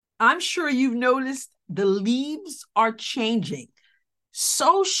I'm sure you've noticed the leaves are changing.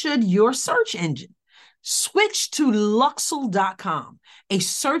 So should your search engine. Switch to Luxel.com, a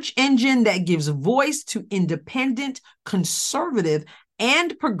search engine that gives voice to independent, conservative,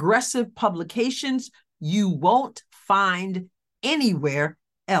 and progressive publications you won't find anywhere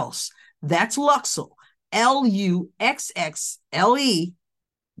else. That's Luxel, LUXXLE.com.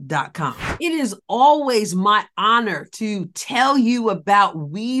 It is always my honor to tell you about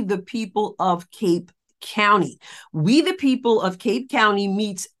We the People of Cape County. We the People of Cape County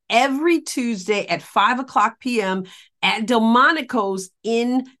meets every Tuesday at 5:00 p.m. at Delmonico's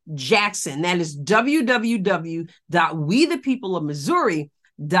in Jackson. That is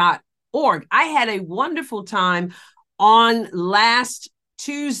www.wethepeopleofmissouri.org. I had a wonderful time on last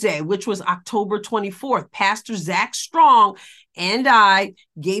Tuesday, which was October 24th. Pastor Zach Strong and I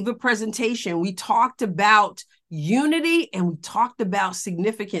gave a presentation. We talked about unity and we talked about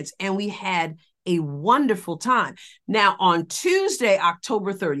significance, and we had a wonderful time. Now, on Tuesday,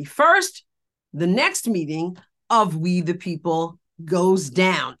 October 31st, the next meeting of We the People goes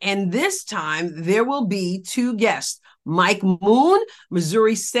down. And this time, there will be two guests, Mike Moon,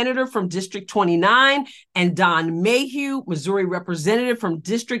 Missouri Senator from District 29, and Don Mayhew, Missouri Representative from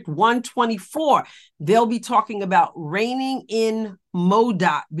District 124. They'll be talking about reigning in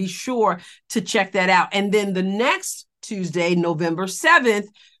MoDOT. Be sure to check that out. And then the next Tuesday, November 7th,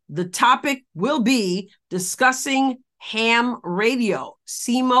 the topic will be discussing ham radio,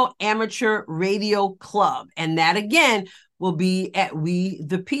 SEMO Amateur Radio Club. And that again will be at We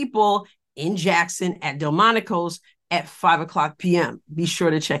the People in Jackson at Delmonico's at 5:00 p.m. Be sure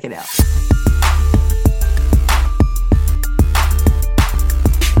to check it out.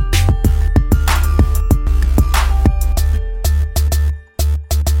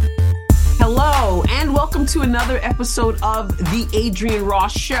 Hello, and welcome to another episode of The Adrienne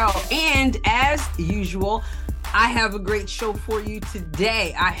Ross Show. And as usual, I have a great show for you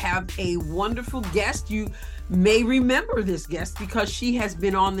today. I have a wonderful guest. You may remember this guest because she has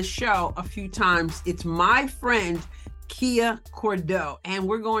been on the show a few times. It's my friend, Kiya Cordeau, and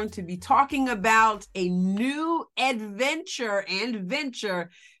we're going to be talking about a new adventure and venture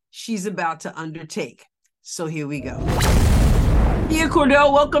she's about to undertake. So here we go. Kiya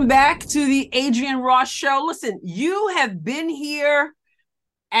Cordeau, welcome back to the Adrienne Ross Show. Listen, you have been here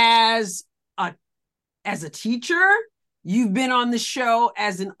as a teacher. You've been on the show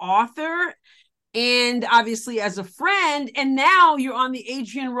as an author and obviously as a friend. And now you're on the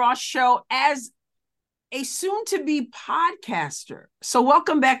Adrienne Ross Show as a soon-to-be podcaster. So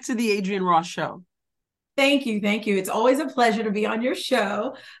welcome back to the Adrienne Ross Show. Thank you. Thank you. It's always a pleasure to be on your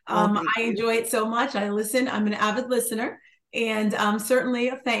show. I enjoy it so much. I listen. I'm an avid listener and I'm certainly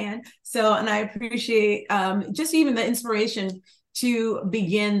a fan. And I appreciate just even the inspiration to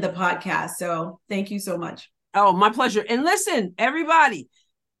begin the podcast. So thank you so much. Oh, my pleasure. And listen, everybody,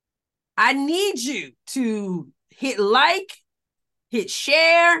 I need you to hit like, hit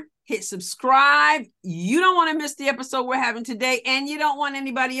share, hit subscribe. You don't want to miss the episode we're having today, and you don't want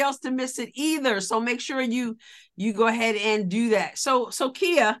anybody else to miss it either. So make sure you go ahead and do that. So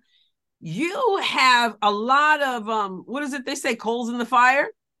Kiya, you have a lot of what is it they say, coals in the fire,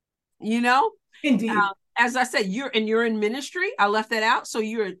 you know? Indeed. As I said, you're in ministry. I left that out. So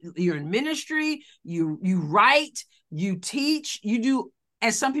you're in ministry. You write, you teach, you do.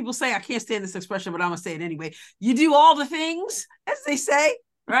 As some people say, I can't stand this expression, but I'm gonna say it anyway. You do all the things, as they say,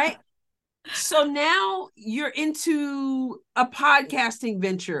 right? So now you're into a podcasting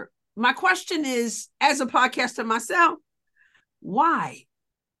venture. My question is, as a podcaster myself, why?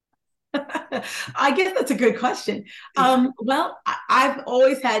 I guess that's a good question. Well, I've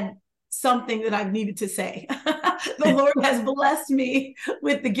always had something that I've needed to say. The Lord has blessed me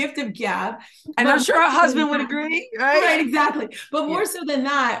with the gift of gab. And I'm sure her husband would agree, right? Right, exactly. But more so than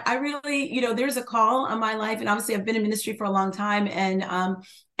that, I really, there's a call on my life. And obviously I've been in ministry for a long time. And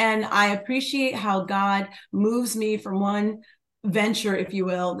I appreciate how God moves me from one venture, if you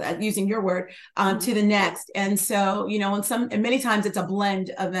will, using your word, to the next. And so, and many times it's a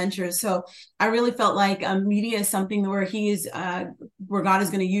blend of ventures. So I really felt like media is something where where God is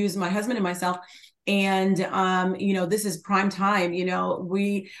going to use my husband and myself. And, this is prime time.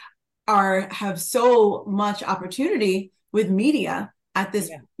 We have so much opportunity with media at this,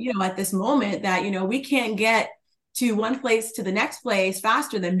 at this moment that, we can't get to one place to the next place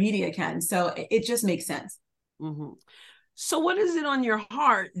faster than media can. So it just makes sense. Mm-hmm. So what is it on your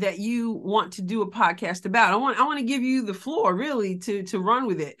heart that you want to do a podcast about? I want to give you the floor really to run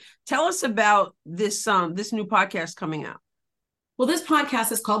with it. Tell us about this new podcast coming out. Well, this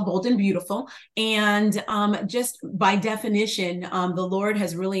podcast is called Bold and Beautiful. And just by definition, the Lord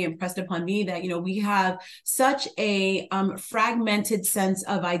has really impressed upon me that, we have such a fragmented sense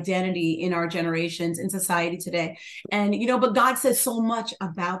of identity in our generations, in society today. And, but God says so much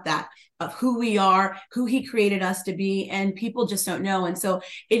about that, of who we are, who he created us to be, and people just don't know. And so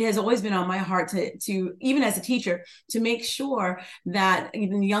it has always been on my heart to even as a teacher, to make sure that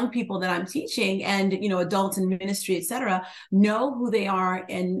even the young people that I'm teaching and, adults in ministry, et cetera, know who they are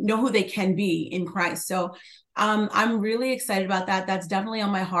and know who they can be in Christ. So I'm really excited about that. That's definitely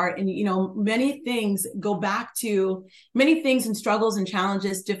on my heart. And, many things and struggles and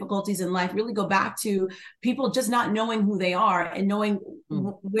challenges, difficulties in life really go back to people just not knowing who they are and knowing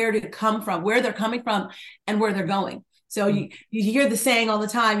where to come from, where they're coming from and where they're going. So you hear the saying all the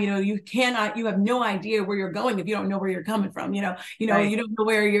time, you have no idea where you're going if you don't know where you're coming from, right. You don't know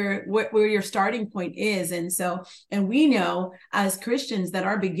where your starting point is. And we know as Christians that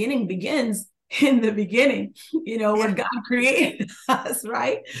our beginning begins in the beginning, when God created us,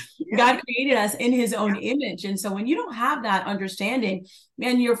 right? Yeah. God created us in his own image. And so when you don't have that understanding,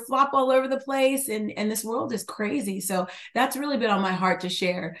 man, you're flop all over the place and this world is crazy. So that's really been on my heart to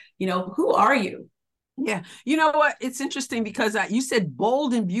share, who are you? Yeah. You know what? It's interesting because you said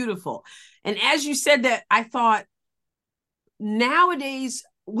bold and beautiful. And as you said that, I thought nowadays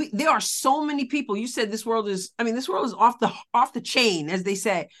there are so many people. You said this world is off the chain, as they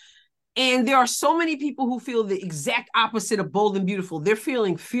say. And there are so many people who feel the exact opposite of bold and beautiful. They're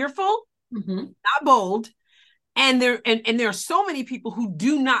feeling fearful, not bold. And there are so many people who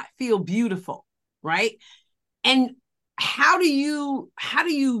do not feel beautiful, right? And how do you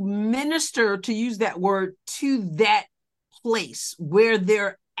minister, to use that word, to that place where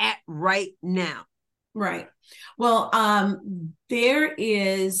they're at right now? Right. Well, there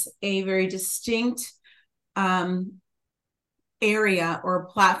is a very distinct area or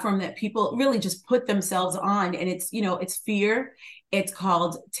platform that people really just put themselves on, and it's fear, it's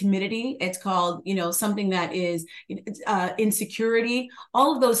called timidity, it's called something that is insecurity.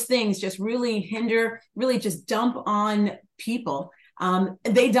 All of those things just really just dump on people.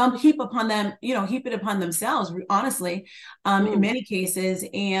 They heap it upon themselves, honestly, in many cases.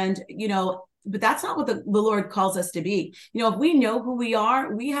 And but that's not what the Lord calls us to be. If we know who we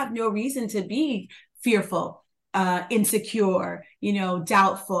are, we have no reason to be fearful, insecure,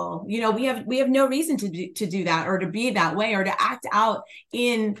 doubtful. We have no reason to do that, or to be that way, or to act out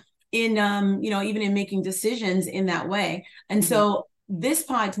in even in making decisions in that way. And so this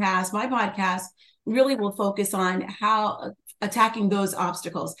podcast, my podcast, really will focus on how attacking those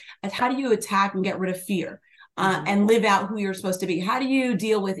obstacles, and how do you attack and get rid of fear, and live out who you're supposed to be. How do you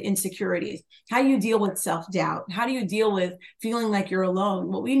deal with insecurities? How do you deal with self-doubt? How do you deal with feeling like you're alone?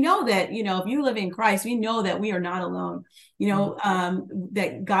 Well, we know that, if you live in Christ, we know that we are not alone,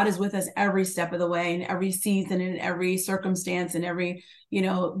 that God is with us every step of the way, in every season, in every circumstance, in every,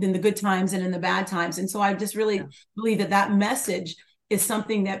 in the good times and in the bad times. And so I just really believe that message is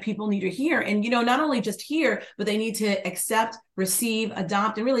something that people need to hear. And, not only just hear, but they need to accept, receive,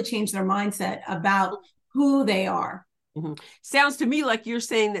 adopt, and really change their mindset about who they are. Sounds to me like you're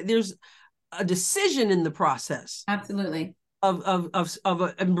saying that there's a decision in the process. Absolutely.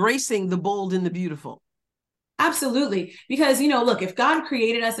 Of embracing the bold and the beautiful. Absolutely. Because, look, if God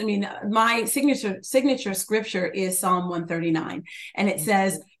created us, my signature scripture is Psalm 139. And it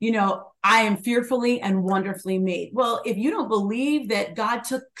says, I am fearfully and wonderfully made. Well, if you don't believe that God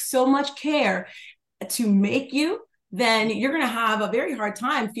took so much care to make you, then you're going to have a very hard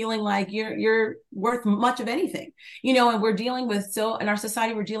time feeling like you're worth much of anything, and we're dealing with in our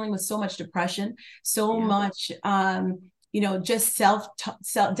society, we're dealing with so much depression, so much, just self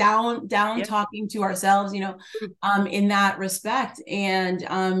down talking to ourselves, in that respect. And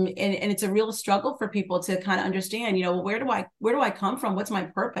it's a real struggle for people to kind of understand, where do I come from? What's my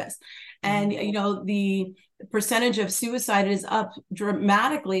purpose? And, the percentage of suicide is up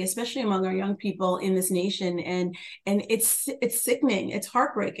dramatically, especially among our young people in this nation. And it's sickening. It's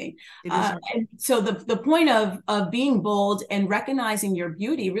heartbreaking. And so the point of being bold and recognizing your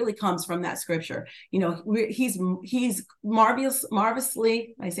beauty really comes from that scripture. He's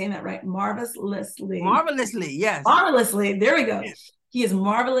marvelously, am I saying that right? Marvelously. Yes. Marvelously. There we go. Yes. He has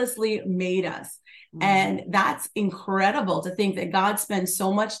marvelously made us. And that's incredible to think that God spent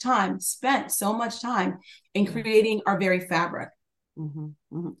so much time in creating our very fabric.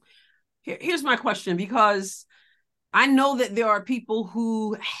 Here's my question, because I know that there are people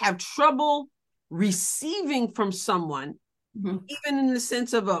who have trouble receiving from someone, even in the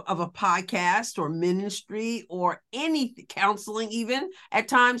sense of a podcast or ministry or any counseling, even at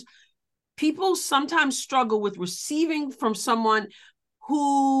times. people sometimes struggle with receiving from someone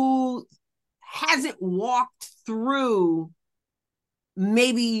who hasn't walked through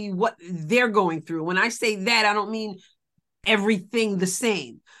maybe what they're going through. When I say that, I don't mean everything the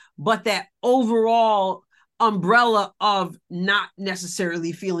same, but that overall umbrella of not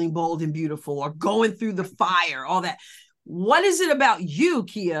necessarily feeling bold and beautiful or going through the fire, all that. What is it about you,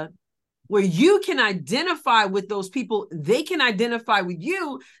 Kiya, where you can identify with those people, they can identify with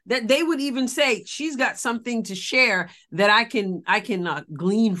you, that they would even say, she's got something to share that I can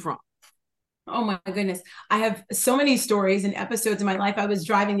glean from? Oh my goodness. I have so many stories and episodes in my life. I was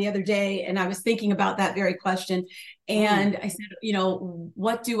driving the other day and I was thinking about that very question. And I said,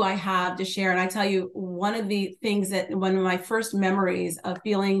 what do I have to share? And I tell you, one of the things that one of my first memories of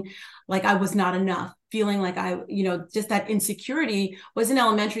feeling like I was not enough, feeling like just that insecurity was in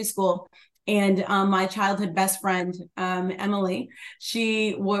elementary school. And my childhood best friend, Emily,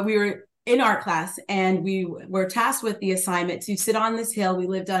 we were in art class and we were tasked with the assignment to sit on this hill. We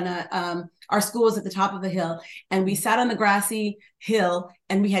lived on our school was at the top of a hill, and we sat on the grassy hill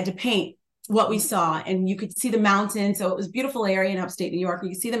and we had to paint what we saw, and you could see the mountains. So it was a beautiful area in upstate New York. You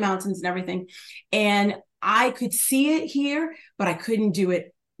could see the mountains and everything. And I could see it here, but I couldn't do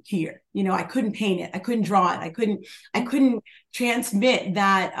it here. I couldn't paint it. I couldn't draw it. I couldn't transmit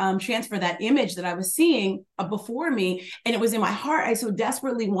that, transfer that image that I was seeing before me. And it was in my heart. I so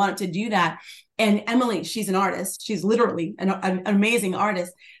desperately wanted to do that. And Emily, she's an artist. She's literally an amazing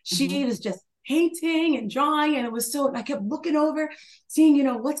artist. She was just painting and drawing. And it was so, I kept looking over, seeing,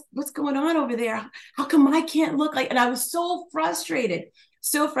 what's going on over there? How come I can't look like, and I was so frustrated.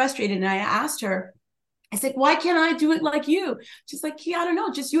 And I asked her, I said, why can't I do it like you? She's like, yeah, I don't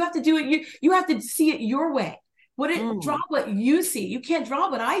know. Just, you have to do it. You have to see it your way. Draw what you see. You can't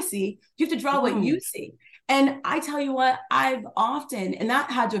draw what I see. You have to draw what you see. And I tell you what, I've often, and that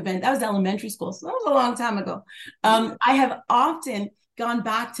was elementary school. So that was a long time ago. I have often gone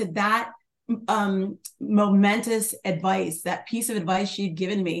back to that momentous advice, that piece of advice she'd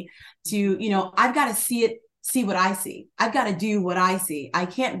given me to, I've got to see what I see. I've got to do what I see. I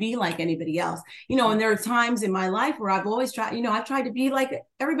can't be like anybody else, and there are times in my life where I've always tried, I've tried to be like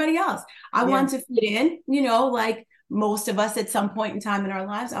everybody else. I want to fit in, like most of us at some point in time in our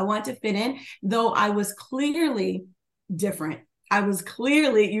lives. I want to fit in, though I was clearly different. I was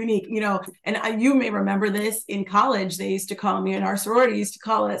clearly unique, and you may remember this in college. They used to call me, in our sorority used to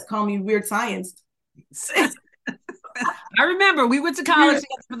call me weird science. I remember we went to college,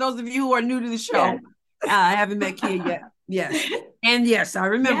 for those of you who are new to the show. Yeah. I haven't met Kiya yet. Yes. And yes, I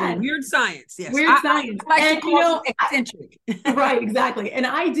remember weird science. Yes. Weird science. I like to call it eccentric. Right, exactly. And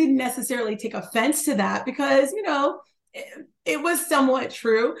I didn't necessarily take offense to that because, it was somewhat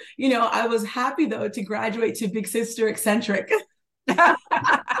true. I was happy though to graduate to Big Sister Eccentric. I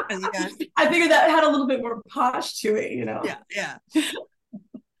figured that had a little bit more posh to it, Yeah.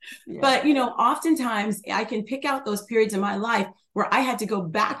 But, oftentimes I can pick out those periods in my life where I had to go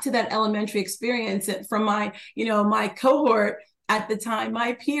back to that elementary experience from my, my cohort at the time,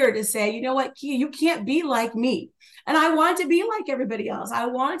 my peer, to say, you know what, Kiya, you can't be like me. And I wanted to be like everybody else. I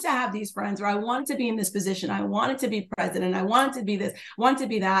wanted to have these friends, or I wanted to be in this position. I wanted to be president. I wanted to be this, wanted to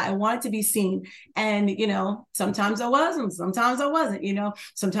be that. I wanted to be seen. And, sometimes I was, and sometimes I wasn't,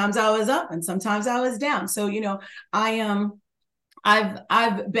 sometimes I was up and sometimes I was down. So,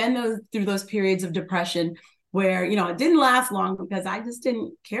 I've been through those periods of depression where, it didn't last long because I just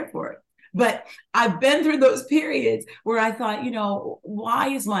didn't care for it. But I've been through those periods where I thought, why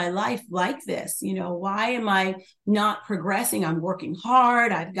is my life like this? Why am I not progressing? I'm working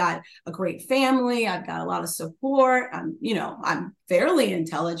hard. I've got a great family. I've got a lot of support. I'm fairly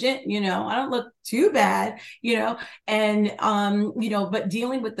intelligent. I don't look too bad, and, but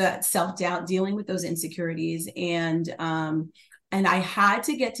dealing with the self-doubt, dealing with those insecurities, and I had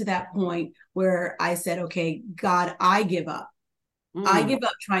to get to that point where I said, okay, God, I give up. I give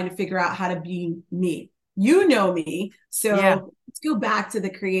up trying to figure out how to be me. You know me. So let's go back to the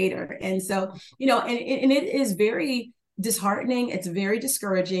creator. And so, and it is very disheartening. It's very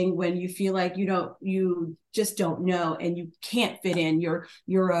discouraging when you feel like you just don't know and you can't fit in. You're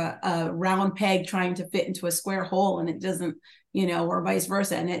a round peg trying to fit into a square hole, and it doesn't, or vice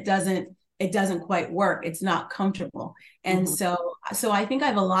versa. And it doesn't quite work. It's not comfortable. And so I think I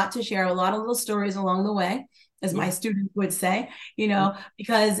have a lot to share, a lot of little stories along the way, as my students would say,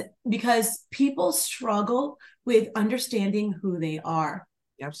 because people struggle with understanding who they are.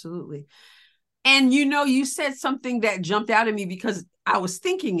 Absolutely. And, you said something that jumped out at me because I was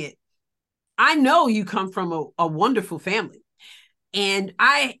thinking it. I know you come from a wonderful family. And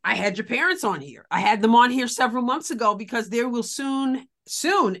I had your parents on here. I had them on here several months ago because there will soon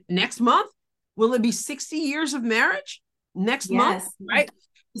soon, next month, will it be 60 years of marriage? Next month, right?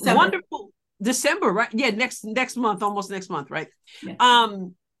 December. Wonderful. December, right? Yeah, next month, almost next month, right? Yeah.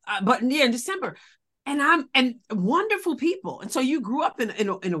 But yeah, in December. And wonderful people. And so you grew up in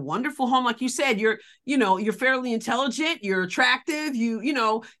a wonderful home. Like you said, you're fairly intelligent, you're attractive,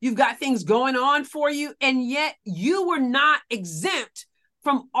 you've got things going on for you. And yet you were not exempt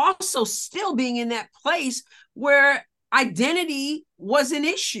from also still being in that place where identity was an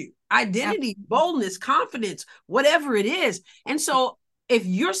issue. Identity, boldness, confidence, whatever it is. And so if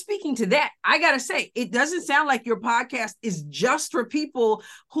you're speaking to that, I got to say, it doesn't sound like your podcast is just for people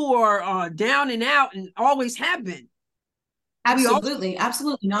who are down and out and always have been. Absolutely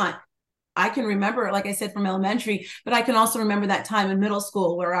not. I can remember, like I said, from elementary, but I can also remember that time in middle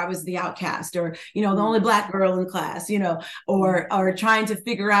school where I was the outcast, or, the only Black girl in class, or trying to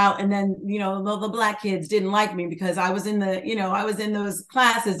figure out. And then, the Black kids didn't like me because I was in I was in those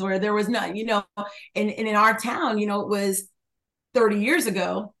classes where there was not, and in our town, it was 30 years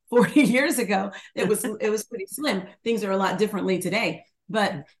ago, 40 years ago, it was pretty slim. Things are a lot differently today,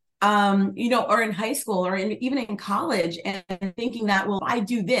 but or in high school, or even in college, and thinking that, well, if I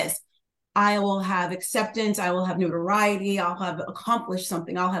do this, I will have acceptance, I will have notoriety, I'll have accomplished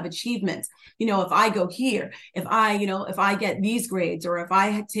something, I'll have achievements. If I go here, if I get these grades, or if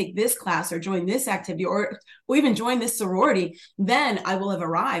I take this class or join this activity, or even join this sorority, then I will have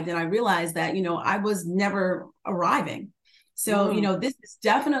arrived. And I realized that, I was never arriving. So, this is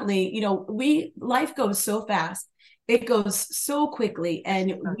definitely, life goes so fast. It goes so quickly.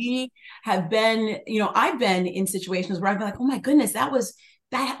 And we have been, I've been in situations where I've been like, oh my goodness,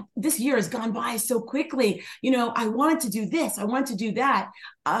 this year has gone by so quickly. I wanted to do this. I want to do that.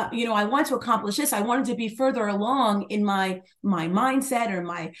 I want to accomplish this. I wanted to be further along in my mindset, or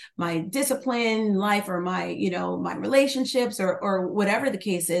my discipline in life, or my my relationships, or whatever the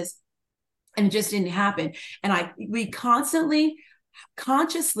case is. And it just didn't happen. And we consciously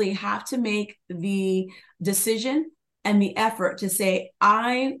have to make the decision and the effort to say,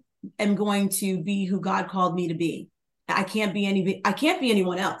 I am going to be who God called me to be. I can't be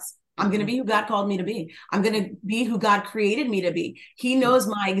anyone else. I'm going to be who God called me to be. I'm going to be who God created me to be. He knows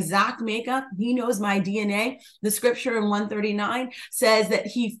my exact makeup. He knows my DNA. The scripture in 139 says that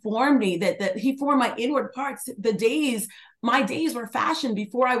he formed me, that he formed my inward parts. My days were fashioned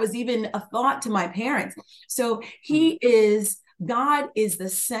before I was even a thought to my parents. So God is the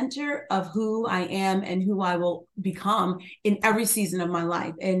center of who I am and who I will become in every season of my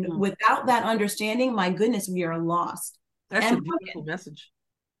life. And without that understanding, my goodness, we are lost. That's a beautiful message.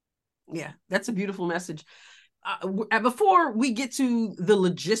 Yeah, that's a beautiful message. Before we get to the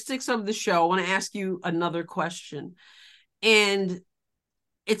logistics of the show, I want to ask you another question. And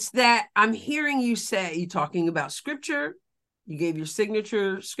it's that I'm hearing you say, you're talking about scripture. You gave your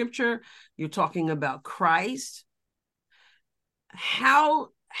signature scripture. You're talking about Christ. How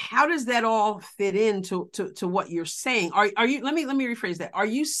does that all fit into what you're saying? Are you, let me rephrase that. Are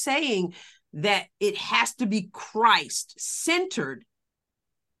you saying that it has to be Christ centered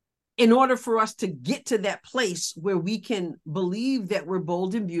in order for us to get to that place where we can believe that we're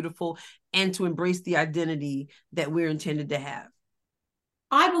bold and beautiful and to embrace the identity that we're intended to have?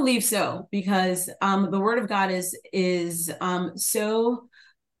 I believe so, because the word of God is so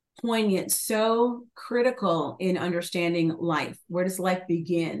poignant, so critical in understanding life. Where does life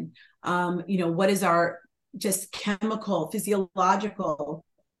begin? What is our just chemical, physiological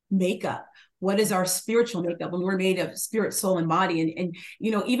makeup? What is our spiritual makeup when we're made of spirit, soul, and body? And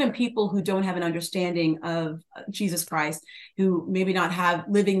even people who don't have an understanding of Jesus Christ, who maybe not have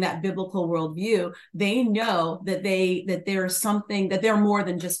living that biblical worldview, they know that there's something, that they're more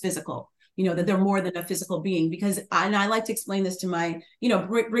than just physical. That they're more than a physical being, and I like to explain this to my,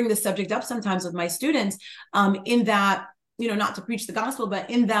 bring this subject up sometimes with my students, in that, not to preach the gospel, but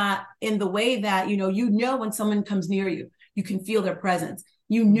in the way that, when someone comes near you, you can feel their presence.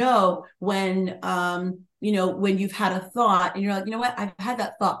 When, when you've had a thought and you're like, what, I've had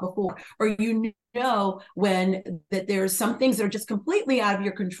that thought before, or when that there's some things that are just completely out of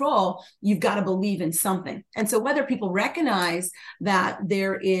your control, you've got to believe in something. And so whether people recognize that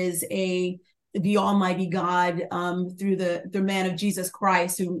there is the Almighty God, through the man of Jesus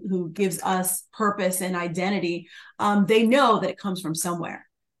Christ, who gives us purpose and identity, they know that it comes from somewhere.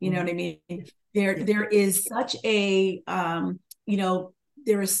 You know what I mean? There is such a,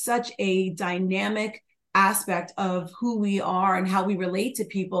 there is such a dynamic aspect of who we are and how we relate to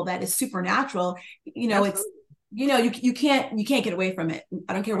people that is supernatural. It's, you can't get away from it.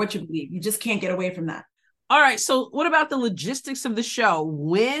 I don't care what you believe. You just can't get away from that. All right. So what about the logistics of the show?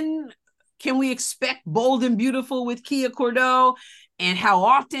 When can we expect Bold and Beautiful with Kiya Cordeau? and how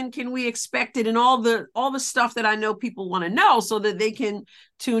often can we expect it, and all the stuff that I know people want to know so that they can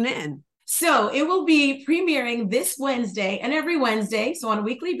tune in. So it will be premiering this Wednesday and every Wednesday, so on a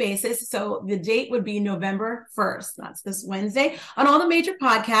weekly basis. So the date would be November 1st. That's this Wednesday on all the major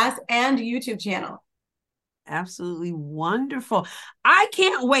podcasts and YouTube channel. Absolutely wonderful. I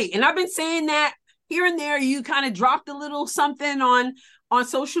can't wait. And I've been saying that here and there. You kind of dropped a little something on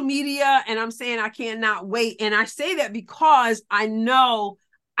social media, and I'm saying I cannot wait. And I say that because I've known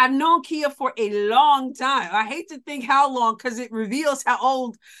Kiya for a long time. I hate to think how long, because it reveals how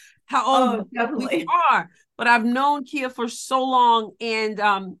old we are. But I've known Kiya for so long, and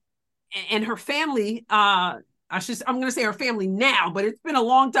her family. I'm going to say her family now, but it's been a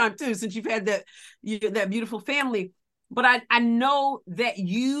long time too since you've had that beautiful family. But I know that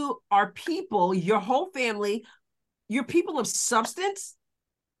you are people, your whole family, you're people of substance,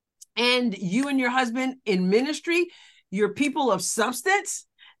 and you and your husband in ministry, you're people of substance,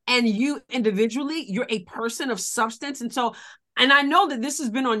 and you individually, you're a person of substance. And so, and I know that this has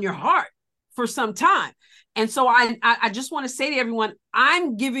been on your heart for some time. And so I just want to say to everyone,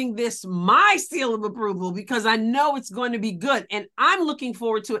 I'm giving this my seal of approval because I know it's going to be good. And I'm looking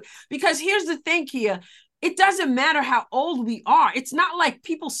forward to it, because here's the thing, Kiya, it doesn't matter how old we are. It's not like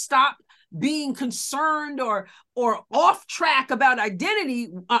people stop being concerned or off track about identity.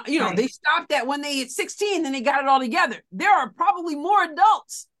 Right. They stopped that when they hit 16, then they got it all together. There are probably more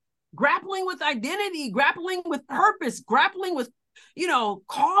adults grappling with identity, grappling with purpose, grappling with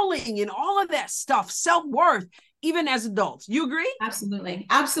calling and all of that stuff, self-worth, even as adults. You agree? Absolutely.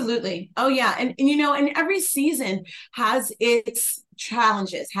 Absolutely. Oh yeah. And every season has its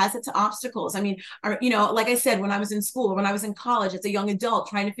challenges, has its obstacles. I mean, like I said, when I was in school, when I was in college, as a young adult,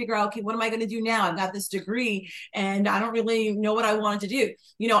 trying to figure out, okay, what am I going to do now? I've got this degree and I don't really know what I wanted to do.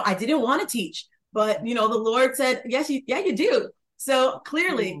 I didn't want to teach, but the Lord said, yes, you do. So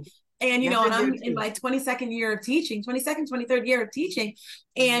clearly, and, and I'm in my 22nd year of teaching, 23rd year of teaching.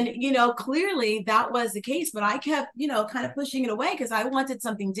 And, clearly that was the case, but I kept, kind of pushing it away because I wanted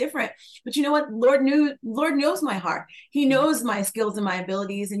something different. But you know what? Lord knows my heart. He knows my skills and my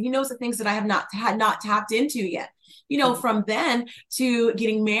abilities, and he knows the things that I have not tapped into yet. From then to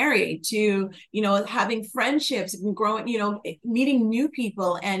getting married, to, having friendships and growing, meeting new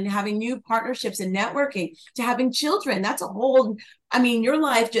people and having new partnerships and networking, to having children. That's a whole, your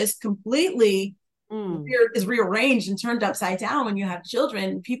life just completely is rearranged and turned upside down when you have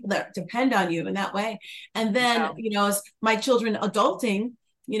children, people that depend on you in that way. And then, as my children adulting,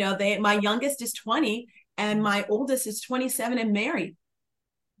 my youngest is 20 and my oldest is 27 and married.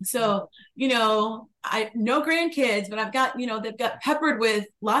 So, I no grandkids, but I've got, they've got peppered with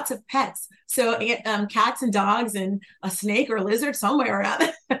lots of pets. So cats and dogs and a snake or a lizard somewhere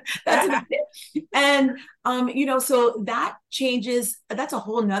around. That's about it. And, so that changes. That's a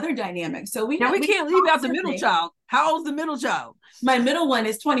whole nother dynamic. So we can't leave out the middle child. How old's the middle child? My middle one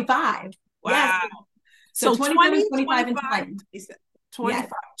is 25. Wow. Yes. So 20, 25, and 25,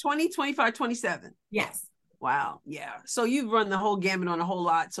 20, 25, 27. Yes. Wow. Yeah. So you've run the whole gamut on a whole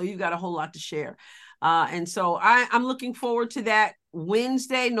lot. So you've got a whole lot to share. And so I'm looking forward to that.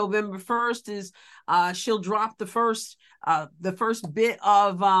 Wednesday, November 1st is she'll drop the first bit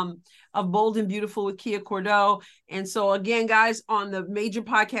of Bold and Beautiful with Kiya Cordeau. And so again, guys, on the major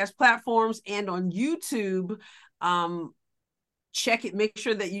podcast platforms and on YouTube, check it. Make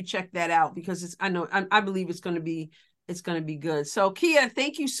sure that you check that out, because I believe it's going to be good. So Kiya,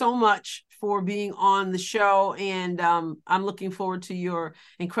 thank you so much for being on the show, and I'm looking forward to your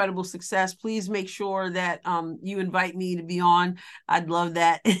incredible success. Please make sure that you invite me to be on. I'd love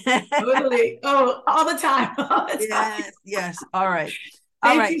that. Totally. Oh, all the time. All the time. Yes. All right.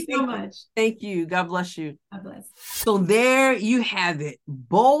 Thank you so much. Thank you. God bless you. God bless. So there you have it.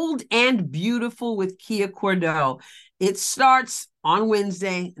 Bold and Beautiful with Kiya Cordeau. It starts on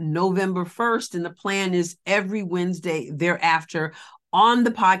Wednesday, November 1st, and the plan is every Wednesday thereafter on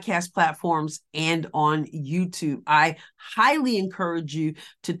the podcast platforms and on YouTube. I highly encourage you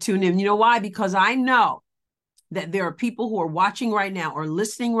to tune in. You know why? Because I know that there are people who are watching right now or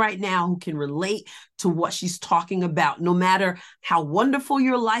listening right now who can relate to what she's talking about. No matter how wonderful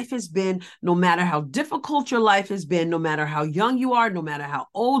your life has been, no matter how difficult your life has been, no matter how young you are, no matter how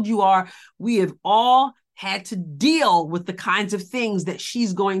old you are, we have all had to deal with the kinds of things that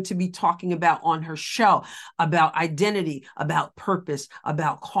she's going to be talking about on her show, about identity, about purpose,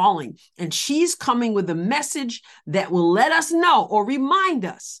 about calling. And she's coming with a message that will let us know or remind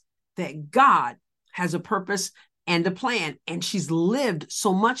us that God has a purpose and a plan. And she's lived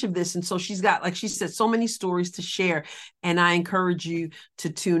so much of this. And so she's got, like she said, so many stories to share. And I encourage you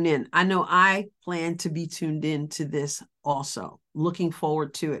to tune in. I know I plan to be tuned in to this also. Looking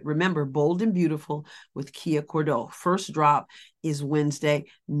forward to it. Remember, Bold and Beautiful with Kiya Cordeau. First drop is Wednesday,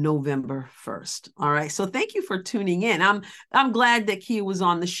 November 1st. All right. So thank you for tuning in. I'm glad that Kiya was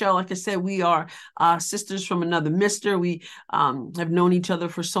on the show. Like I said, we are sisters from another mister. We have known each other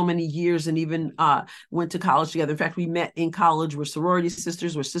for so many years and even went to college together. In fact, we met in college. We're sorority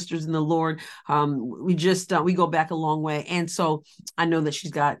sisters. We're sisters in the Lord. We go back a long way. And so I know that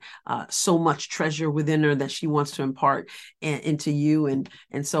she's got so much treasure within her that she wants to impart into you. And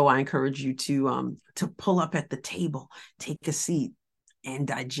so I encourage you to pull up at the table, take a seat, and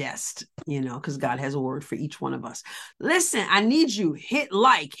digest, because God has a word for each one of us. Listen, I need you, hit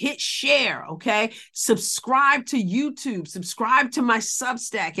like, hit share, okay? Subscribe to YouTube, subscribe to my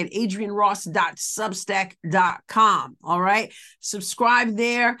Substack at adrianross.substack.com, all right? Subscribe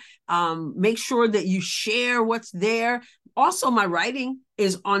there. Make sure that you share what's there. Also, my writing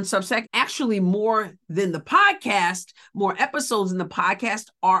is on Substack. Actually, more than the podcast, more episodes in the podcast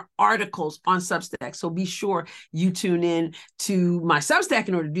are articles on Substack. So be sure you tune in to my Substack.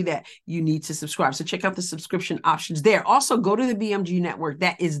 In order to do that, you need to subscribe. So check out the subscription options there. Also, go to the BMG Network.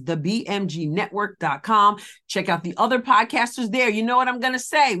 That is thebmgnetwork.com. Check out the other podcasters there. You know what I'm going to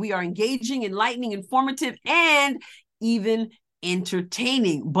say. We are engaging, enlightening, informative, and even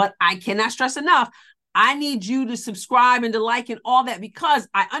entertaining. But I cannot stress enough, I need you to subscribe and to like and all that, because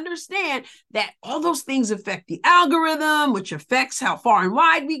I understand that all those things affect the algorithm, which affects how far and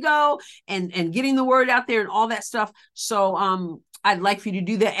wide we go and getting the word out there and all that stuff. So I'd like for you to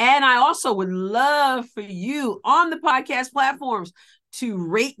do that. And I also would love for you on the podcast platforms to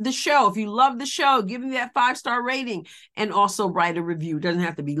rate the show. If you love the show, give me that 5-star rating and also write a review. It doesn't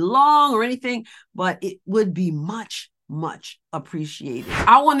have to be long or anything, but it would be much appreciated.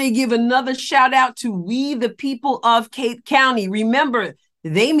 I want to give another shout out to We the People of Cape County. Remember,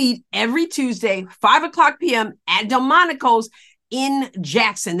 they meet every Tuesday, 5:00 p.m. at Delmonico's in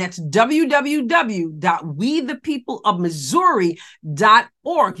Jackson. That's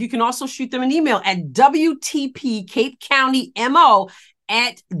www.wethepeopleofmissouri.org. You can also shoot them an email at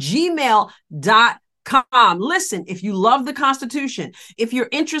wtpcapecountymO@gmail.com. Listen, if you love the Constitution, if you're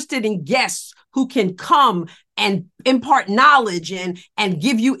interested in guests who can come and impart knowledge and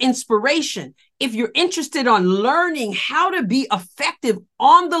give you inspiration, if you're interested on learning how to be effective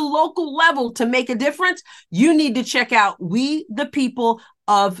on the local level to make a difference, you need to check out We the People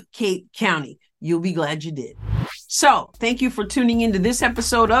of Cape County. You'll be glad you did. So thank you for tuning into this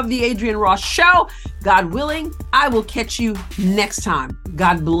episode of The Adrian Ross Show. God willing, I will catch you next time.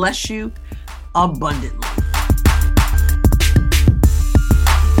 God bless you abundantly.